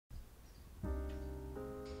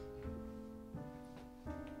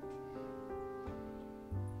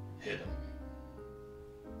hit him.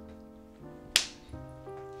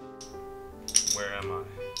 Where am I?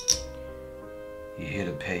 You're here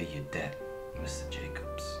to pay your debt, Mr.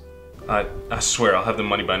 Jacobs. I swear I'll have the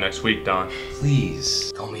money by next week, Don.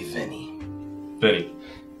 Please, call me Vinny. Vinny.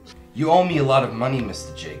 You owe me a lot of money,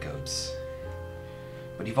 Mr. Jacobs.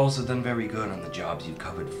 But you've also done very good on the jobs you've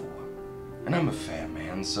covered for. And I'm a fair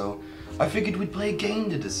man, so I figured we'd play a game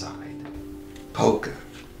to decide. Poker,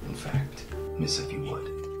 in fact, miss if you would.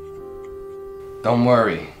 Don't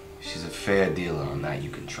worry, she's a fair dealer on that, you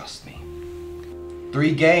can trust me.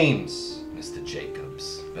 3 games, Mr.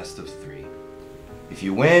 Jacobs, best of 3. If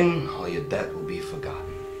you win, all your debt will be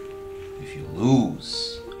forgotten. If you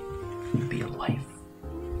lose, it'll be a life.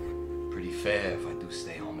 Pretty fair if I do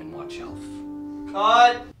stay home and watch Elf.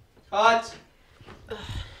 Cut! Cut!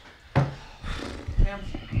 Cam.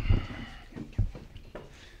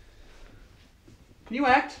 Can you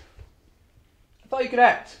act? I thought you could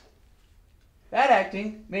act. That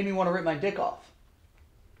acting made me want to rip my dick off.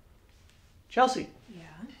 Chelsea. Yeah?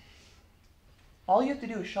 All you have to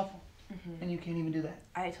do is shuffle. And you can't even do that.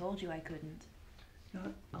 I told you I couldn't. You know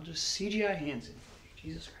what? I'll just CGI hands in for you.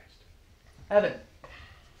 Jesus Christ. Evan.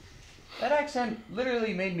 That accent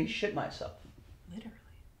literally made me shit myself. Literally?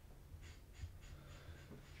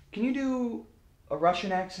 Can you do a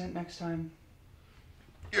Russian accent next time?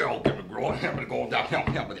 Yeah, okay, McGraw. I'm gonna go down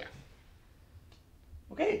there.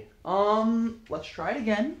 Okay, let's try it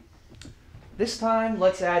again. This time,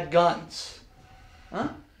 let's add guns. Huh?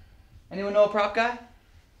 Anyone know a prop guy?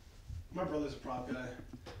 My brother's a prop guy.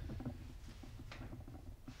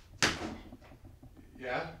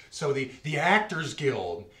 Yeah? So the Actors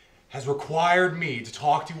Guild has required me to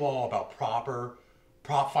talk to you all about proper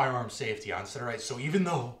prop firearm safety on set, right? So even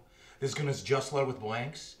though this gun is just loaded with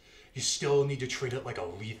blanks, you still need to treat it like a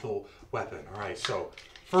lethal weapon, all right? So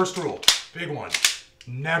first rule, big one.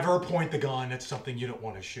 Never point the gun at something you don't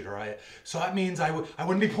want to shoot, all right? So that means I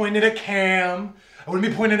wouldn't be pointing at Cam, I wouldn't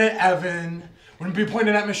be pointing at Evan, I wouldn't be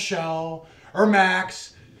pointing at Michelle or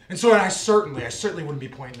Max, and so I certainly wouldn't be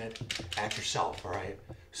pointing it at yourself, all right?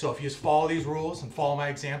 So if you just follow these rules and follow my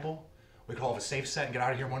example, we call it a safe set and get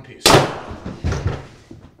out of here in one piece.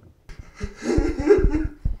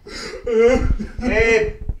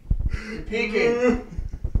 Babe, you're peeking.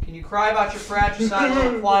 Can you cry about your fratricide a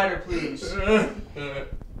little quieter, please?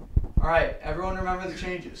 Alright, everyone remember the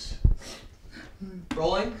changes.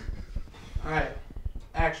 Rolling? Alright,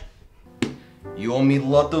 action. You owe me a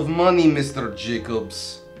lot of money, Mr.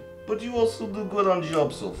 Jacobs. But you also do good on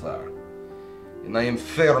job so far. And I am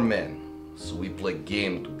fair man, so we play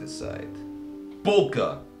game to decide.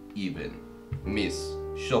 Polka, even. Miss,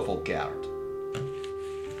 shuffle card.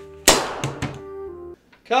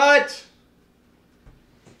 Cut!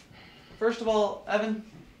 First of all, Evan,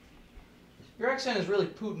 your accent is really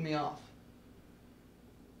putting me off.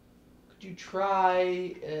 Could you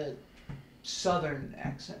try a southern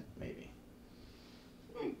accent, maybe?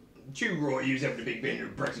 Chew Roy, use having the big bender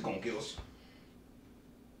of Brexit gonna kill us.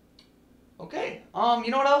 Okay, you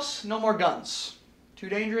know what else? No more guns. Too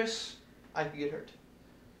dangerous, I could get hurt.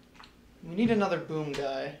 We need another boom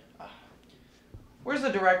guy. Where's the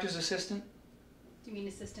director's assistant? Do you mean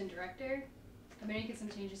assistant director? I'm making some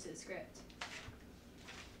changes to the script.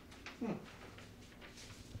 You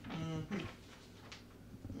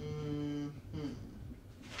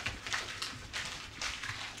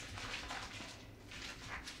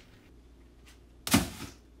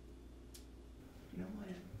know what?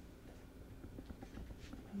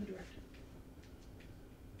 I'm the director.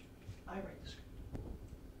 I write the script.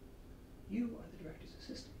 You are the director's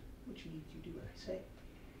assistant, which means you do what I say.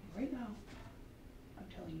 Right now, I'm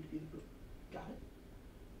telling you to be the boom. Got it?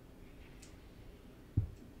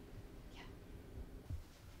 Yeah.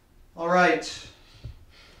 All right.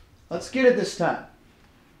 Let's get it this time.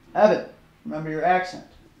 Evan, remember your accent.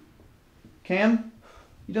 Cam,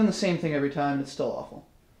 you've done the same thing every time. It's still awful.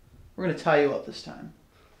 We're going to tie you up this time.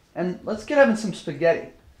 And let's get Evan some spaghetti.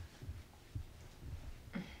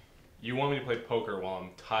 You want me to play poker while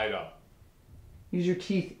I'm tied up? Use your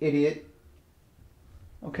teeth, idiot.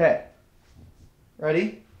 Okay.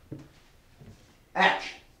 Ready?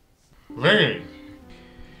 Action. Vinny!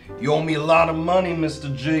 You owe me a lot of money,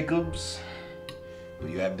 Mr. Jacobs. But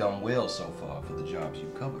you have done well so far for the jobs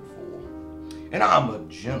you covered for. And I'm a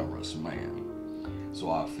generous man. So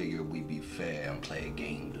I figured we'd be fair and play a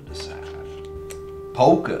game to decide.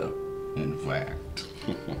 Poker, in fact.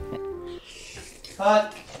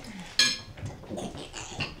 Cut.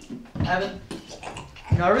 Evan,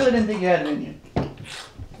 you know, I really didn't think you had it in you.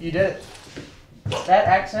 You did. That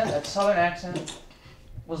accent, that southern accent,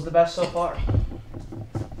 was the best so far.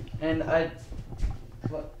 And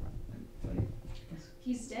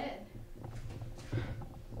He's dead.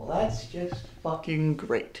 Well, that's just fucking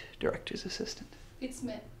great, director's assistant. It's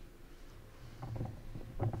Mitt.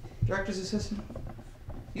 Director's assistant,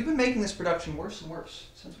 you've been making this production worse and worse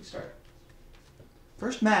since we started.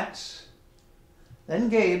 First Max, then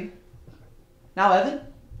Gabe, now Evan.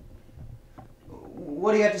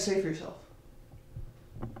 What do you have to say for yourself?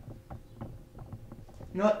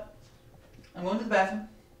 You know what? I'm going to the bathroom.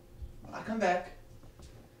 When I come back,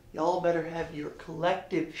 y'all better have your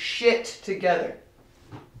collective shit together.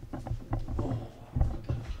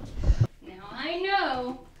 Now I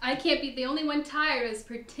know I can't be the only one tired of this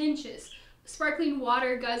pretentious, sparkling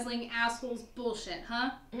water guzzling assholes bullshit,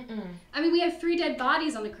 huh? I mean, we have 3 dead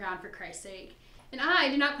bodies on the ground, for Christ's sake. And I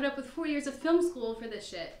did not put up with 4 years of film school for this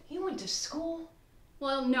shit. You went to school?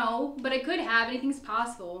 Well, no, but I could have. Anything's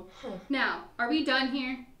possible. Now, are we done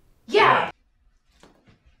here? Yeah!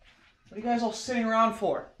 What are you guys all sitting around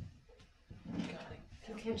for?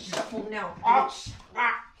 You can't shuffle now.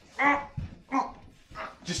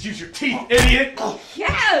 Just use your teeth, idiot!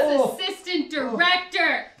 Yes! Assistant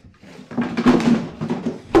director!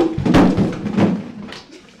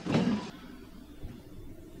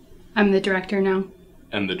 I'm the director now.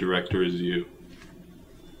 And the director is you.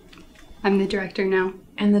 I'm the director now.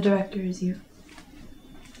 And the director is you.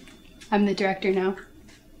 I'm the director now.